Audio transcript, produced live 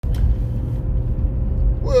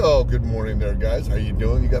Well, good morning there, guys. How you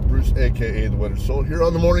doing? You got Bruce, a.k.a. The Weather Soul, here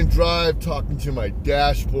on the morning drive, talking to my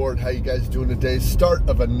dashboard. How you guys doing today? Start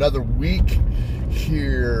of another week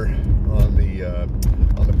here on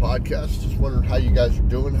the podcast. Just wondering how you guys are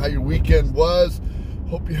doing, how your weekend was.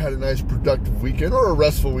 Hope you had a nice, productive weekend or a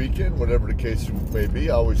restful weekend, whatever the case may be.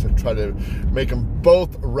 I always try to make them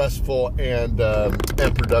both restful and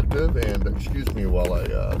productive. And excuse me while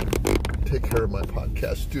I take care of my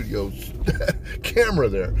podcast studio's camera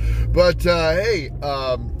there. But hey,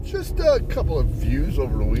 just a couple of views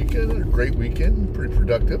over the weekend. A great weekend, pretty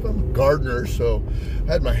productive. I'm a gardener, so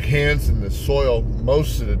I had my hands in the soil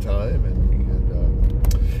most of the time, and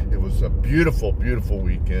it was a beautiful, beautiful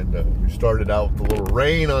weekend. We started out with a little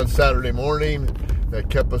rain on Saturday morning that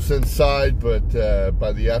kept us inside, but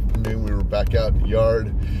by the afternoon we were back out in the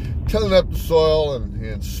yard, tilling up the soil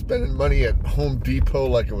and spending money at Home Depot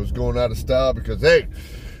like it was going out of style, because hey,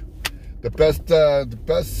 the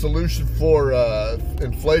best solution for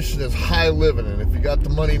inflation is high living, and if you got the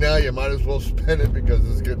money now, you might as well spend it, because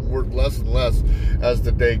it's getting worth less and less as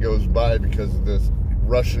the day goes by because of this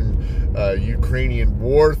Russian Ukrainian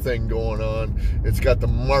war thing going on. It's got the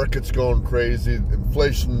markets going crazy.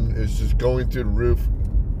 Inflation is just going through the roof.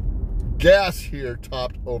 Gas here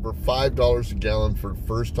topped over $5 a gallon for the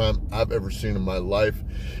first time I've ever seen in my life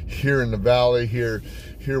here in the valley, here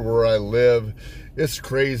where I live. It's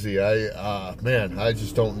crazy. I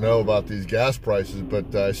just don't know about these gas prices,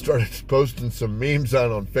 but I started posting some memes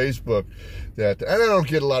on Facebook and I don't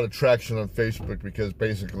get a lot of traction on Facebook, because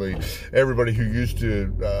basically everybody who used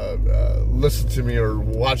to listen to me or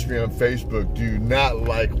watch me on Facebook do not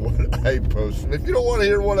like what I post. And if you don't want to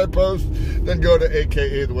hear what I post, then go to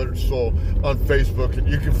a.k.a. The Weather Soul on Facebook, and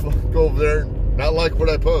you can go over there and not like what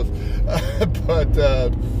I post. But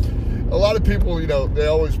a lot of people, they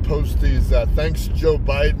always post these thanks Joe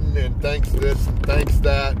Biden and thanks this and thanks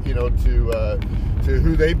that, to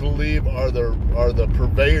who they believe are the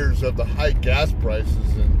purveyors of the high gas prices.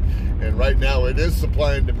 And right now it is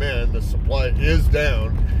supply and demand. The supply is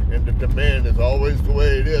down, and the demand is always the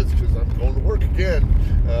way it is, because I'm going to work again,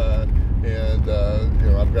 and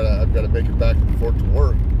I've got to make it back and forth to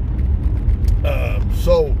work.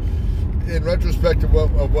 So, in retrospect of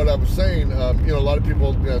what I was saying, a lot of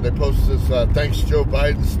people, they post this thanks Joe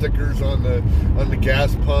Biden stickers on the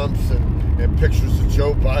gas pumps, and pictures of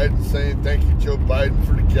Joe Biden saying thank you Joe Biden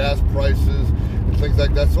for the gas prices and things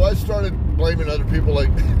like that. So I started blaming other people, like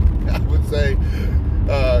I would say,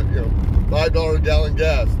 $5 a gallon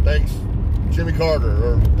gas, thanks Jimmy Carter,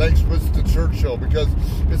 or thanks Winston Churchill, because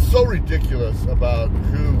it's so ridiculous about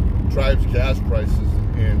who drives gas prices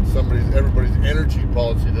and everybody's energy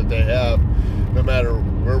policy that they have, no matter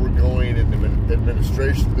where we're going in the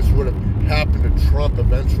administration. This would have happened to Trump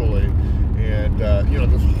eventually, and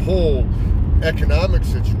this whole economic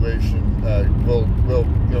situation will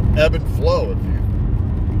ebb and flow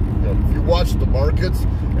if you watch the markets,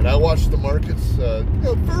 and I watch the markets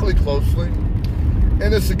fairly closely.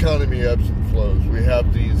 And this economy ebbs and flows. We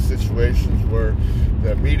have these situations where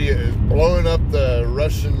the media is blowing up the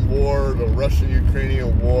Russian war, the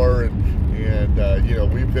Russian-Ukrainian war,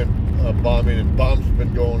 and we've been bombing, and bombs have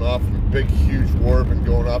been going off, and a big, huge war have been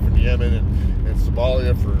going off in Yemen and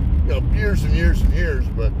Somalia for years and years and years.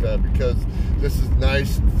 But because this is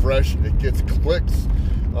nice and fresh and it gets clicks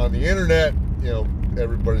on the internet,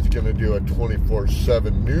 everybody's going to do a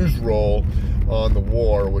 24/7 news roll on the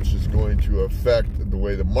war, which is going to affect the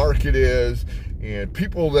way the market is. And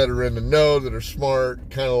people that are in the know, that are smart,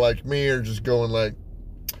 kind of like me, are just going like,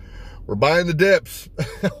 we're buying the dips.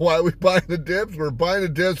 Why are we buying the dips? We're buying the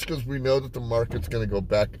dips because we know that the market's going to go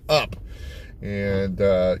back up. And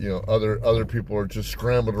other people are just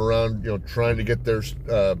scrambling around, trying to get their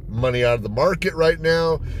money out of the market right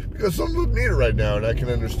now, because some of them need it right now, and I can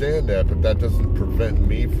understand that. But that doesn't prevent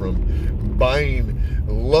me from buying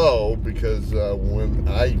low, because when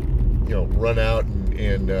I run out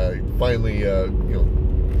and finally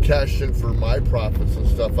cash in for my profits and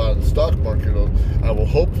stuff out of the stock market, I will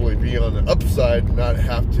hopefully be on the upside and not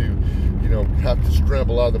have to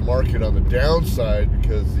scramble out of the market on the downside,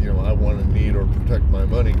 because I want to need or protect my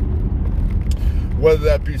money. Whether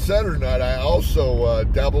that be said or not, I also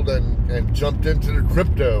dabbled and jumped into the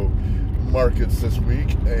crypto markets this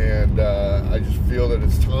week, and I just feel that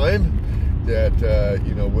it's time that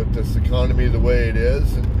with this economy the way it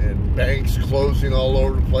is, and banks closing all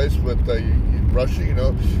over the place with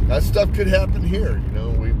Russia, that stuff could happen here.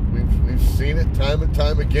 We've seen it time and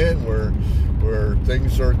time again where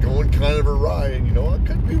things are going kind of awry, and I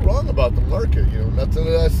could be wrong about the market. Nothing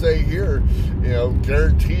that I say here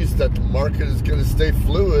guarantees that the market is going to stay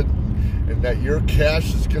fluid and that your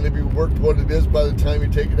cash is going to be worth what it is by the time you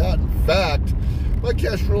take it out. In fact, my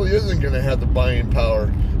cash really isn't going to have the buying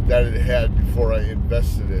power that it had before I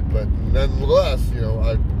invested it. But nonetheless,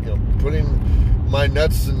 putting my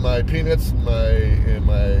nuts and my peanuts and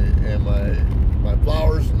my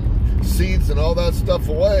flowers and seeds and all that stuff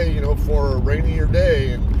away, for a rainier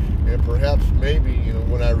day, and perhaps maybe,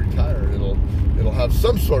 when I retire, it'll have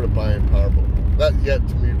some sort of buying power. But that yet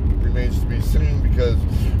to me remains to be seen, because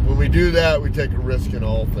when we do that, we take a risk in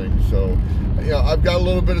all things. So, I've got a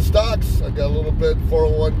little bit of stocks, I've got a little bit of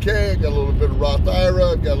 401k, I got a little bit of Roth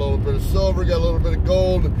IRA, I've got a little bit of silver, got a little bit of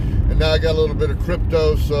gold, and now I got a little bit of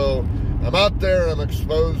crypto. So I'm out there, I'm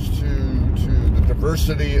exposed to the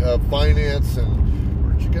diversity of finance, and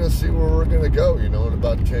we're just going to see where we're going to go, in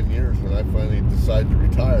about 10 years when I finally decide to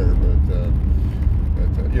retire. But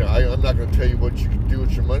I'm not going to tell you what you can do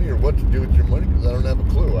with your money or what to do with your money, because I don't have a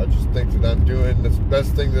clue. I just think that I'm doing the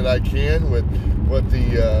best thing that I can with what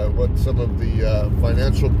some of the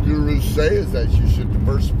financial gurus say, is that you should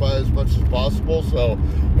diversify as much as possible. So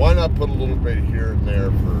why not put a little bit here and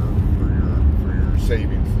there for your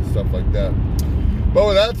savings and stuff like that. But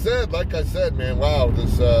with that said, like I said, man, wow,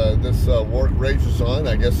 this war rages on.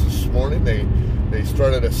 I guess this morning they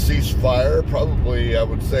started a ceasefire, I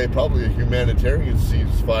would say probably a humanitarian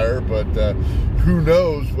ceasefire, but who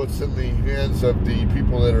knows what's in the hands of the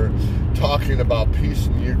people that are talking about peace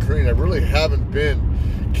in Ukraine. I really haven't been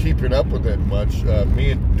keeping up with it much.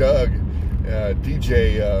 Me and Doug,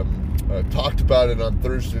 DJ, talked about it on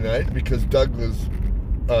Thursday night, because Doug was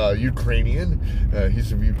Ukrainian.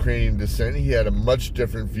 He's of Ukrainian descent. He had a much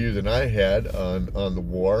different view than I had on the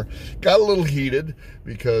war. Got a little heated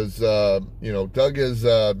because Doug is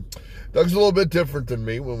Doug's a little bit different than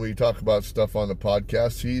me when we talk about stuff on the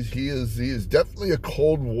podcast. He is definitely a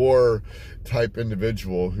Cold War type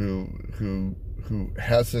individual who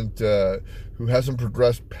hasn't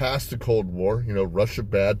progressed past the Cold War. Russia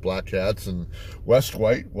bad, black hats, and West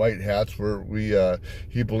white hats, where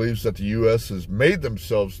he believes that the U.S. has made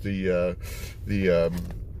themselves the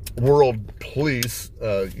world police,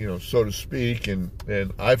 so to speak, and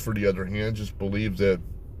I, for the other hand, just believe that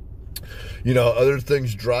other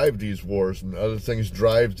things drive these wars, and other things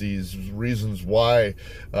drive these reasons why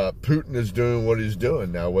Putin is doing what he's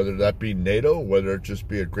doing now, whether that be NATO, whether it just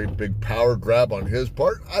be a great big power grab on his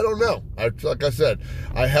part. I don't know. Like I said,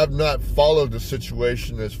 I have not followed the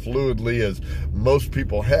situation as fluidly as most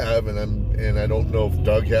people have, and I don't know if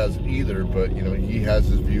Doug has either, but he has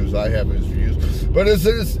his views, I have his views. But it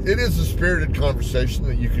is a spirited conversation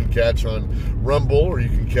that you can catch on Rumble, or you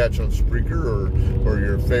can catch on Spreaker, or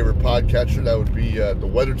your favorite podcatcher. That would be the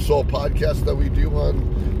Weathered Soul podcast that we do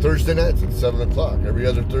on Thursday nights at 7 o'clock. Every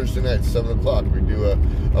other Thursday night at 7 o'clock, we do a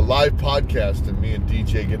live podcast, and me and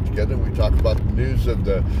DJ get together and we talk about the news of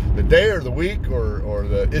the day or the week, or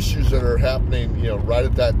the issues that are happening, right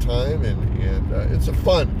at that time. And it's a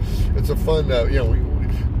fun,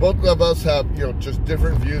 both of us have, just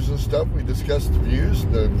different views and stuff. We discuss the views,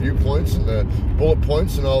 the viewpoints, and the bullet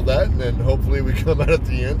points and all that. And then hopefully we come out at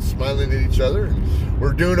the end smiling at each other. And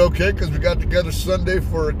we're doing okay, because we got together Sunday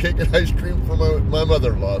for a cake and ice cream for my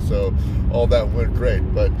mother-in-law. So all that went great.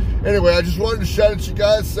 But anyway, I just wanted to shout at you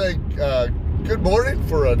guys, say good morning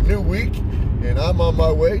for a new week. And I'm on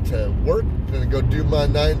my way to work. Going to go do my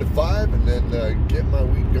 9 to 5 and then get my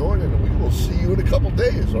week going. And we will see you in a couple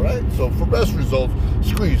days, all right? So for best results,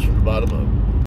 squeeze from the bottom up.